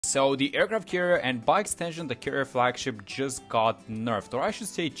So the aircraft carrier and by extension the carrier flagship just got nerfed, or I should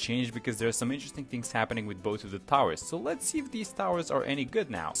say changed, because there's some interesting things happening with both of the towers. So let's see if these towers are any good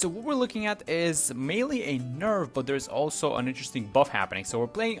now. So what we're looking at is mainly a nerf, but there's also an interesting buff happening. So we're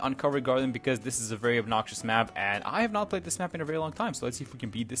playing Uncovered Garden because this is a very obnoxious map and I have not played this map in a very long time. So let's see if we can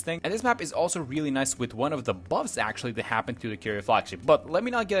beat this thing. And this map is also really nice with one of the buffs actually that happened to the carrier flagship. But let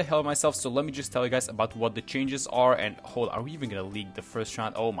me not get ahead of myself, so let me just tell you guys about what the changes are. And hold, are we even gonna leak the first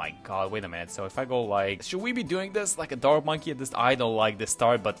round? Oh my god, wait a minute. So if I go like, should we be doing this like a dart monkey at this? I don't like this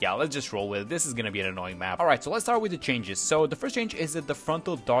start, but yeah, let's just roll with it. This is gonna be an annoying map. Alright, so let's start with the changes. So the first change is that the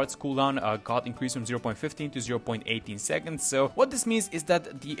frontal darts cooldown got increased from 0.15 to 0.18 seconds. So what this means is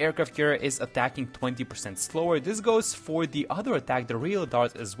that the aircraft carrier is attacking 20% slower. This goes for the other attack, the rail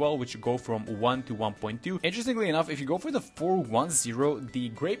darts as well, which go from 1 to 1.2. Interestingly enough, if you go for the 410, the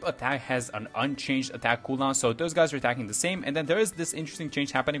grape attack has an unchanged attack cooldown, so those guys are attacking the same. And then there is this interesting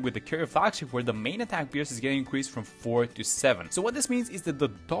change happening with the carrier flagship where the main attack pierce is getting increased from 4 to 7. So what this means is that the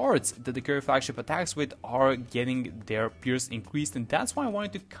darts that the carrier flagship attacks with are getting their pierce increased, and that's why I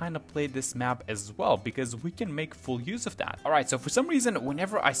wanted to kind of play this map as well, because we can make full use of that. Alright, so for some reason,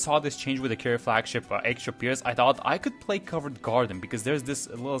 whenever I saw this change with the carrier flagship extra pierce, I thought I could play Covered Garden because there's this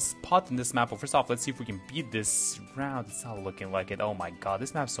little spot in this map. Well, first off, let's see if we can beat this round. It's not looking like it. Oh my god,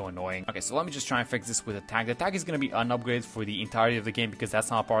 this map's so annoying. Okay, so let me just try and fix this with attack. The attack is going to be unupgraded for the entirety of the game because that's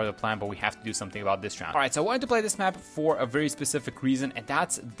not part of the plan, but we have to do something about this round. Alright, so I wanted to play this map for a very specific reason, and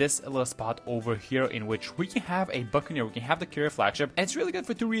that's this little spot over here in which we can have a Buccaneer, we can have the carrier flagship, and it's really good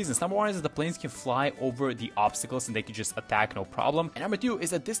for two reasons. Number one is that the planes can fly over the obstacles and they can just attack no problem. And number two is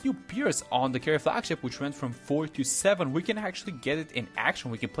that this new pierce on the carrier flagship, which went from 4 to 7, we can actually get it in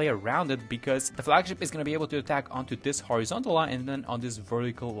action. We can play around it because the flagship is going to be able to attack onto this horizontal line and then on this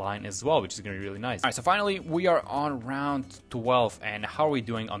vertical line as well, which is going to be really nice. Alright, so finally we are on round 12, and how are we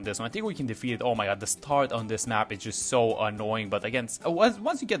doing on this one? I think we can defeat it. Oh my god, the start on this map is just so annoying, but again,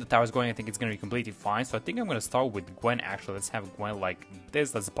 once you get the towers going, I think it's going to be completely fine. So I think I'm going to start with Gwen. Actually, let's have Gwen like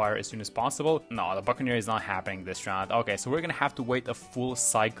this. Let's fire as soon as possible. No, the Buccaneer is not happening this round. Okay, so we're going to have to wait a full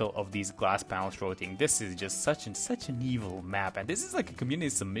cycle of these glass panels rotating. This is just such an evil map, and this is like a community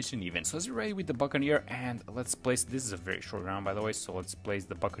submission even. So let's be ready with the Buccaneer, and let's place, this is a very short round by the way, so let's place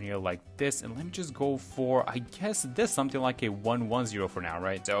the Buccaneer like this, and let me just go for, I guess this, something like a 110 for now,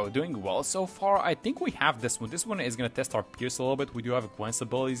 right? So doing well so far. I think we have this one. This one is going to test our pierce a little bit. We do have Gwen's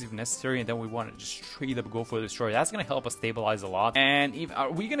abilities if necessary, and then we want to just straight up go for the destroyer. That's going to help us stabilize a lot. And if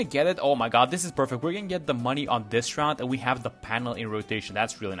are we going to get it? Oh my god, this is perfect. We're going to get the money on this round, and we have the panel in rotation.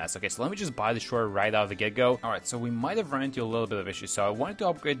 That's really nice. Okay, so let me just buy the destroyer right out of the get-go. Alright, so we might have run into a little bit of issues. So I wanted to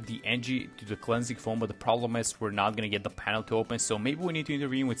upgrade the NG to the cleansing foam, but the problem is we're not going to get the panel to open, so maybe we need to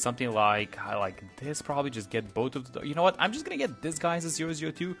intervene with something like this. Probably just get both of the, you know what, I'm just going to get this guy as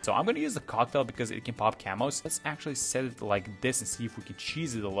a 002. So I'm going to use the cocktail because it can pop camos. Let's actually set it like this and see if we can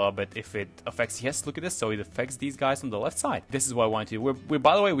cheese it a little bit. If it affects, yes, look at this. So it affects these guys on the left side. This is what I wanted to do. We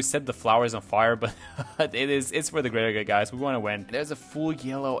by the way, we set the flowers on fire, but it's for the greater good, guys. We want to win. There's a full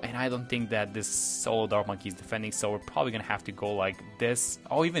yellow, and I don't think that this solo dart monkey is defending, so we're probably going to have to go like this.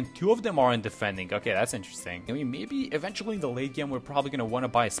 Oh, even two of them aren't defending. Okay, that's interesting. I mean, maybe eventually in the late game, we're probably going to want to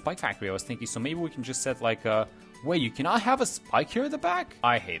buy a spike factory, I was thinking. So maybe we can just set like a... Wait, you cannot have a spike here at the back?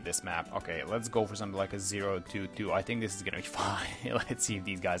 I hate this map. Okay, let's go for something like a 0-2-2. I think this is gonna be fine. Let's see if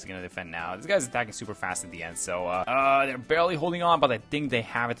these guys are gonna defend now. This guy's attacking super fast at the end, so they're barely holding on, but I think they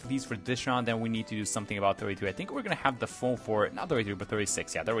have it at least for this round. Then we need to do something about 32. I think we're gonna have the foam for not 32 but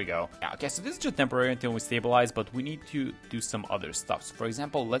 36. Yeah, there we go. Yeah, okay, so this is just temporary until we stabilize, but we need to do some other stuff. So for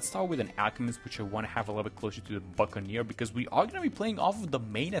example, let's start with an alchemist, which I want to have a little bit closer to the Buccaneer because we are gonna be playing off of the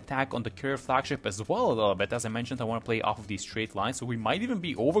main attack on the carrier flagship as well a little bit. As I mentioned, I want to play off of these straight lines, so we might even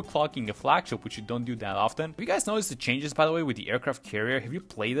be overclocking a flagship, which you don't do that often. Have you guys noticed the changes, by the way, with the aircraft carrier? Have you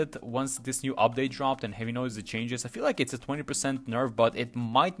played it once this new update dropped, and have you noticed the changes? I feel like it's a 20% nerf, but it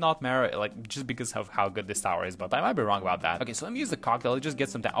might not matter, like, just because of how good this tower is, but I might be wrong about that. Okay, so let me use the cocktail. Let's just get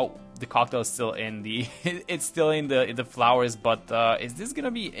some down. Oh, the cocktail is still in the it's still in the flowers, but is this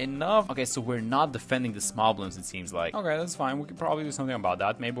gonna be enough? Okay, so we're not defending the small balloons, it seems like. Okay, that's fine. We can probably do something about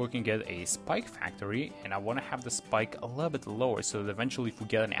that. Maybe we can get a spike factory, and I want to have the spike a little bit lower so that eventually if we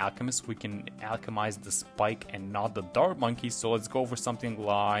get an alchemist, we can alchemize the spike and not the dart monkey. So let's go for something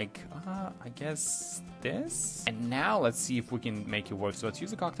like I guess this. And now let's see if we can make it work. So let's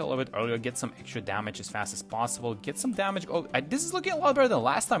use the cocktail a little bit earlier, get some extra damage as fast as possible, get some damage. Oh, this is looking a lot better than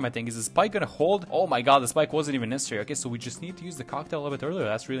last time, I think. Is the spike gonna hold? Oh my god, the spike wasn't even necessary. Okay, so we just need to use the cocktail a little bit earlier.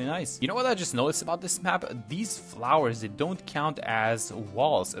 That's really nice. You know what I just noticed about this map? These flowers, they don't count as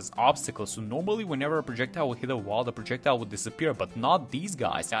walls, as obstacles. So normally whenever a projectile will hit hit it while the projectile would disappear, but not these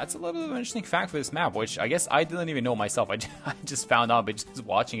guys. That's a little bit of an interesting fact for this map, which I guess I didn't even know myself. I just found out by just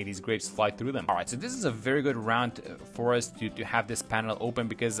watching these grapes fly through them. Alright, so this is a very good round for us to have this panel open,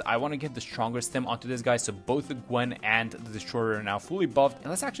 because I want to get the stronger stem onto this guy. So both the Gwen and the Destroyer are now fully buffed. And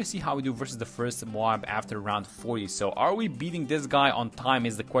let's actually see how we do versus the first mob after round 40. So are we beating this guy on time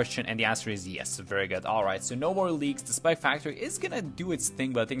is the question, and the answer is yes. Very good. Alright, so no more leaks. The spike factory is gonna do its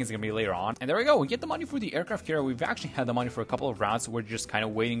thing, but I think it's gonna be later on. And there we go. We get the money for the aircraft carrier. We've actually had the money for a couple of rounds. We're just kind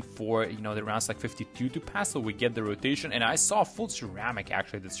of waiting for, you know, the rounds like 52 to pass, so we get the rotation. And I saw full ceramic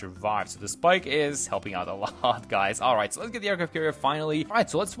actually that survived, so the spike is helping out a lot, guys. Alright, so let's get the aircraft carrier finally. Alright,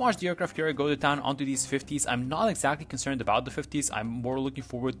 so let's watch the aircraft carrier go to town onto these 50s. I'm not exactly concerned about the 50s. I'm more looking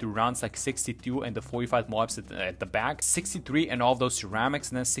forward to rounds like 62 and the 45 mobs at the back, 63 and all those ceramics,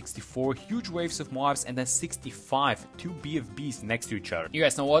 and then 64 huge waves of mobs, and then 65 two BFBs next to each other. You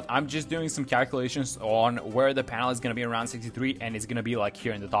guys know what? I'm just doing some calculations on where the panel is going to be around 63, and it's going to be like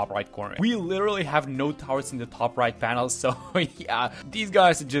here in the top right corner. We literally have no towers in the top right panel, so yeah, these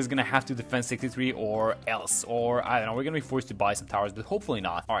guys are just going to have to defend 63 or else, or I don't know, we're going to be forced to buy some towers, but hopefully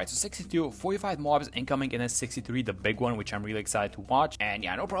not. Alright, so 62, 45 mobs incoming, and then 63, the big one, which I'm really excited to watch. And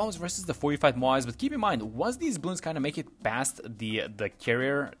yeah, no problems versus the 45 mobs, but keep in mind, once these balloons kind of make it past the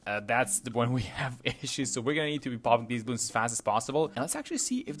carrier, that's when we have issues, so we're going to need to be popping these balloons as fast as possible. And let's actually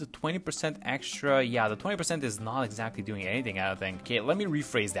see if the 20% extra, yeah, the 20% is not exactly doing anything, I don't think. Okay, let me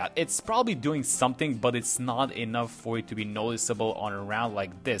rephrase that. It's probably doing something, but it's not enough for it to be noticeable on a round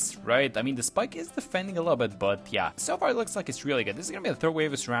like this, right? I mean, the spike is defending a little bit, but yeah, so far it looks like it's really good. This is gonna be the third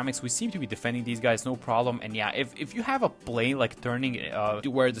wave of ceramics. We seem to be defending these guys no problem. And yeah, if you have a plane like turning to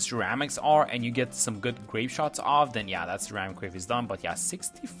where the ceramics are and you get some good grape shots off, then yeah, that ceramic wave is done. But yeah,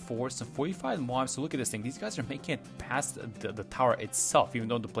 64, so 45 mobs. So look at this thing. These guys are making it past the tower itself, even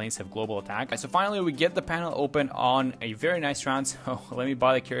though the planes have global attack. So finally, we get the panel open on a very nice round. So let me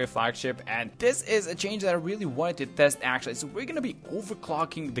buy the Carrier Flagship. And this is a change that I really wanted to test actually. So we're going to be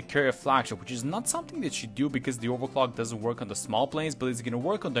overclocking the Carrier Flagship, which is not something that you do because the overclock doesn't work on the small planes, but it's going to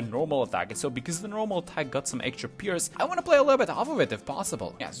work on the normal attack. And so because the normal attack got some extra pierce, I want to play a little bit off of it if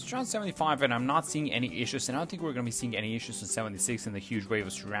possible. Yeah, so it's around 75 and I'm not seeing any issues. And I don't think we're going to be seeing any issues on 76 in the huge wave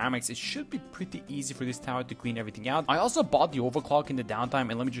of ceramics. It should be pretty easy for this tower to clean everything out. I also bought the overclock in the downtime,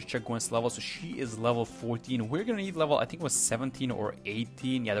 and let me just check Gwen's level. So she is level 14. We're gonna need level, I think it was 17 or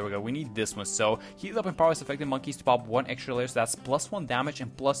 18. Yeah, there we go. We need this one. So heat up empowers affected monkeys to pop 1 extra layer. So that's +1 damage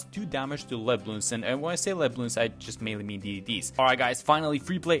and +2 damage to lead balloons. And when I say lead balloons, I just mainly mean DDDs. Alright guys, finally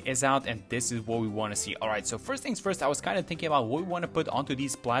free play is out, and this is what we want to see. Alright, so first things first, I was kind of thinking about what we want to put onto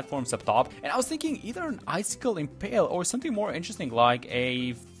these platforms up top, and I was thinking either an icicle impale or something more interesting like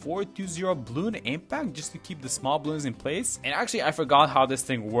a 420 balloon impact, just to keep the small balloons in place. And actually I forgot how this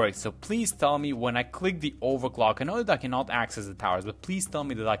thing works, so please tell me when I click the overclock. I know that I cannot access the towers, but please tell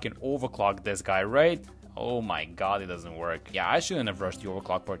me that I can overclock this guy, right? Oh my god, it doesn't work. Yeah, I shouldn't have rushed the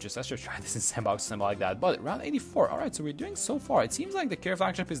overclock purchase. I should try this in sandbox or something like that. But round 84. Alright, so we're doing so far. It seems like the Carrier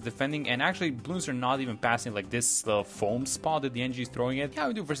Flagship is defending, and actually balloons are not even passing like this foam spot that the NG is throwing it. Yeah,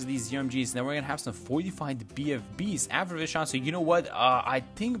 we do versus these UMGs. Then we're gonna have some fortified BFBs after this round. So you know what? I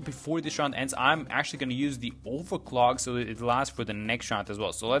think before this round ends, I'm actually gonna use the overclock so it lasts for the next round as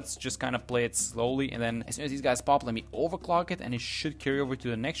well. So let's just kind of play it slowly, and then as soon as these guys pop, let me overclock it, and it should carry over to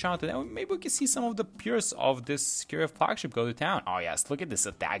the next round. And then maybe we can see some of the pure of this Carrier Flagship go to town. Oh yes, look at this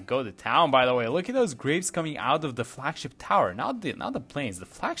attack go to town, by the way. Look at those grapes coming out of the flagship tower. Not the planes. The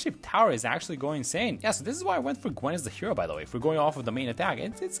flagship tower is actually going insane. Yeah, so this is why I went for Gwen as the hero, by the way. If we're going off of the main attack,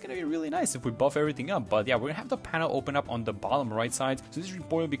 it's gonna be really nice if we buff everything up. But yeah, we're gonna have the panel open up on the bottom right side. So this is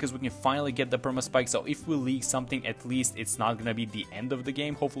important because we can finally get the perma spike. So if we leak something, at least it's not gonna be the end of the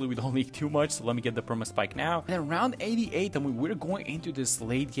game. Hopefully we don't leak too much. So let me get the perma spike now. And then round 88, and we're going into this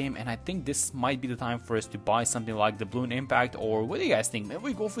late game, and I think this might be the time for us to buy something like the balloon impact, or what do you guys think? Maybe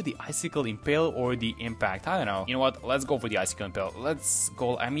we go for the icicle impale or the impact. I don't know. You know what? Let's go for the icicle impale. Let's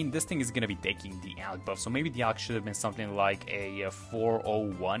go. I mean, this thing is gonna be taking the Alec buff, so maybe the Alec should have been something like a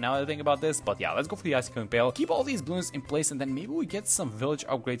 401 now that I think about this. But yeah, let's go for the icicle impale. Keep all these balloons in place, and then maybe we get some village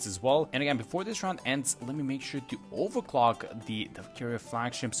upgrades as well. And again, before this round ends, let me make sure to overclock the Carrier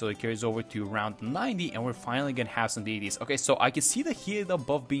Flagship so it carries over to round 90, and we're finally gonna have some DDs. Okay, so I can see the heated up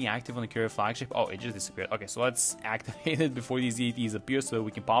buff being active on the Carrier Flagship. Oh, it just disappeared. Okay, so let's activate it before these DDTs appear so that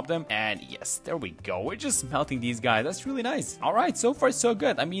we can pop them. And yes, there we go. We're just melting these guys. That's really nice. All right, so far so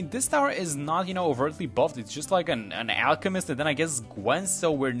good. I mean, this tower is not, you know, overtly buffed. It's just like an alchemist and then I guess Gwen.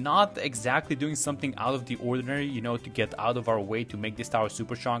 So we're not exactly doing something out of the ordinary, you know, to get out of our way to make this tower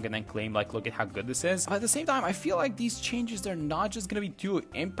super strong and then claim like, look at how good this is. But at the same time, I feel like these changes are not just gonna be too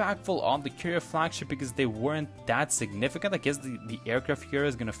impactful on the Carrier Flagship because they weren't that significant. I guess the aircraft here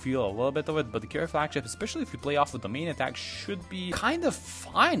is gonna feel a little bit of it, but the Carrier Flagship, especially if you play off of the main attack, should be kind of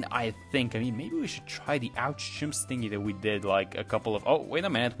fine, I think. I mean, maybe we should try the ouch chimps thingy that we did like a couple of... Oh, wait a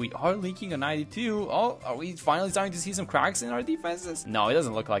minute, we are leaking a 92. Oh, are we finally starting to see some cracks in our defenses? No, it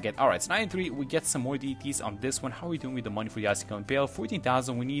doesn't look like it. All right, it's 93. We get some more DTs on this one. How are we doing with the money for the Icicle Impale?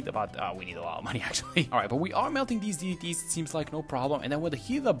 14,000. We need about... we need a lot of money, actually. All right, but we are melting these DTs. It seems like no problem. And then when the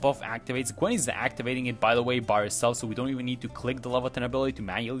Heat Up buff activates, Gwen is activating it, by the way, by herself, so we don't even need to click the level 10 ability to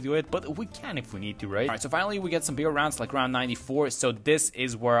manually do it, but we can if we need to, right? All right, so finally we get some bigger rounds, like round 94. So this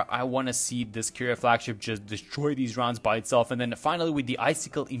is where I want to see this Carrier Flagship just destroy these rounds by itself. And then finally with the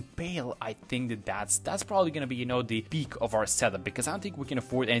Icicle Impale, I think that's probably going to be, you know, the peak of our setup, because I don't think we can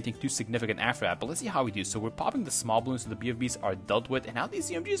afford anything too significant after that. But let's see how we do. So we're popping the small balloons so the BFBs are dealt with, and now these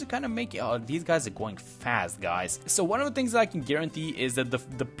CMGs are kind of making... these guys are going fast, guys. So one of the things that I can guarantee is that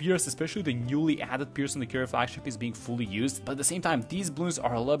the Pierce, especially the newly added Pierce on the Carrier Flagship, is being fully used. But at the same time, these balloons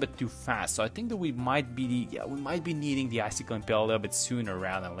are a little bit too fast. So I think that we might be needing the Icicle Impale a little bit sooner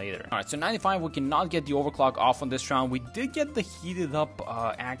rather than later. All right, so 95, we cannot get the overclock off on this round. We did get the Heated Up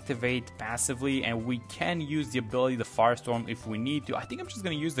activate passively, and we can use the ability, the Firestorm, if we need to. I think I'm just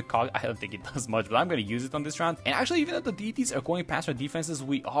going to use the cog. I don't think it does much, but I'm going to use it on this round. And actually, even though the DTs are going past our defenses,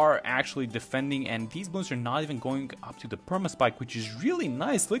 we are actually defending, and these balloons are not even going up to the perma spike, which is really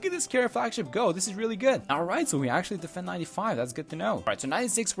nice. Look at this Carrier Flagship go. This is really good. All right, so we actually defend 95. That's good to know. All right, so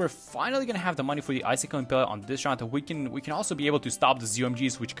 96, we're finally going to have the money for the Icicle Impale on this round. We can also be able to stop the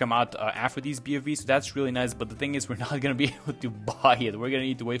ZOMGs, which come out after these BFVs, so that's really nice. But the thing is, we're not going to be able to buy it. We're going to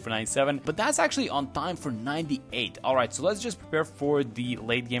need to wait for 97, but that's actually on time for 98. All right, so let's just prepare for the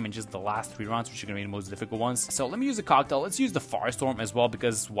late game and just the last 3 rounds, which are going to be the most difficult ones. So let me use a cocktail. Let's use the Firestorm as well,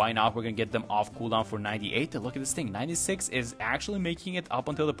 because why not? We're going to get them off cooldown for 98. Look at this thing. 96 is actually making it up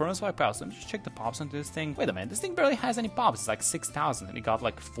until the perma spike power. So let me just check the pops onto this thing. Wait a minute, this thing barely has any pops. It's like 6,000, and it got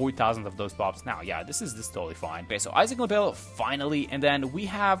like 4,000 of those pops now. Yeah, this is totally fine. Okay, so Icicle Impale finally, and then we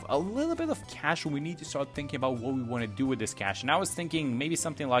have a little bit of cash, and we need to start thinking about what we want to do with this cash. And I was thinking maybe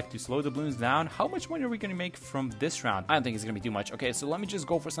something like to slow the balloons down. How much money are we going to make from this round? I don't think it's going to be too much. Okay, so let me just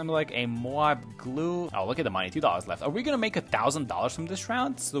go for something like a Moab glue. Oh, look at the money, $2 left. Are we going to make $1,000 from this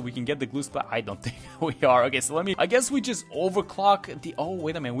round so we can get the glue splat? I don't think we are. Okay, so I guess we just overclock the... Oh,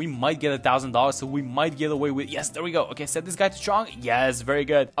 wait a minute. We might get $1,000, so we might get away with... Yes, there we go. Okay, set this guy to strong. Yes, very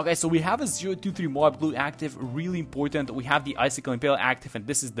good. Okay, so we have a 023 Moab glue active. Really important. We have the Icicle Impale active, and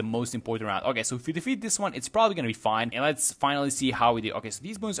this is the most important round. Okay, so if we defeat this one, it's probably going to be fine. And let's finally see how we do. Okay, so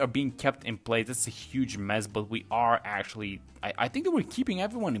these balloons are being kept in place. That's a huge mess, but we are actually... I think that we're keeping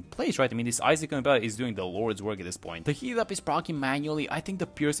everyone in place, right? I mean, this Icicle Impale is doing the Lord's work at this point. The Heat Up is proccing manually. I think the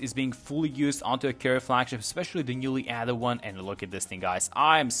Pierce is being fully used onto a Carrier Flagship, especially the newly added one. And look at this thing, guys.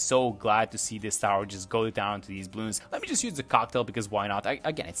 I'm so glad to see this tower just go down to these balloons. Let me just use the cocktail, because why not?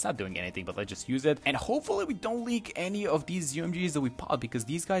 Again, it's not doing anything, but let's just use it. And hopefully we don't leak any of these UMGs that we pop, because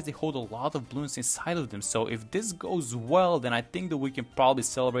these guys, they hold a lot of balloons inside of them. So if this goes well, then I think that we can probably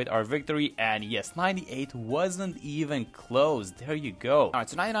celebrate our victory. And yes, 98 wasn't even close. There you go. All right,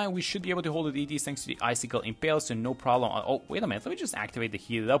 so 99, we should be able to hold the DTs thanks to the Icicle Impale, so no problem. Oh, wait a minute. Let me just activate the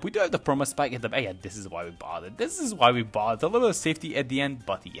Heated Up. We do have the perma spike at the... Yeah, this is why we bought it. This is why we bought it. A little bit of safety at the end,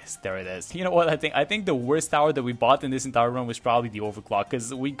 but yes, there it is. You know what? I think the worst tower that we bought in this entire run was probably the overclock,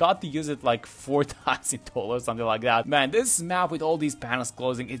 because we got to use it like 4 times in total or something like that. Man, this map with all these panels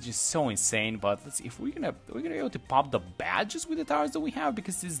closing is just so insane. But let's see if we're gonna be able to pop the badges with the towers that we have,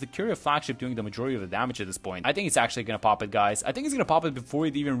 because this is the Carrier Flagship doing the majority of the damage at this point. I think it's actually gonna pop it, guys. I think it's gonna pop it before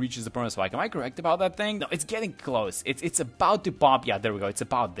it even reaches the perma spike. Am I correct about that thing? No, it's getting close. It's about to pop. Yeah, there we go. It's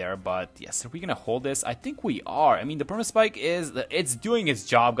about there. But yes, are we gonna hold this? I think we are. I mean, the perma spike it's doing its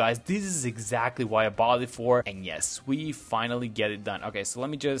job, guys. This is exactly why I bought it for. And yes, we finally get it done. Okay, so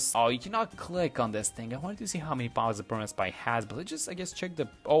let me just... Oh, you cannot click on this thing. I wanted to see how many pops the perma spike has, but let's just, I guess, check the...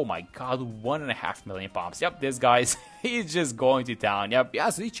 Oh my god, 1.5 million pops. Yep, this guy's he's just going to town. Yep. Yeah,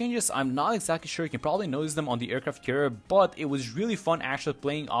 so these changes, I'm not exactly sure. You can probably notice them on the aircraft carrier, but it was really fun actually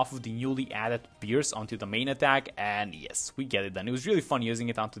playing off of the newly added Pierce onto the main attack. And yes, we get it done. It was really fun using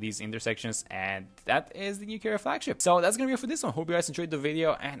it onto these intersections, and that is the new Carrier Flagship. So that's gonna be it for this one. Hope you guys enjoyed the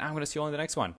video, and I'm gonna see you on the next one.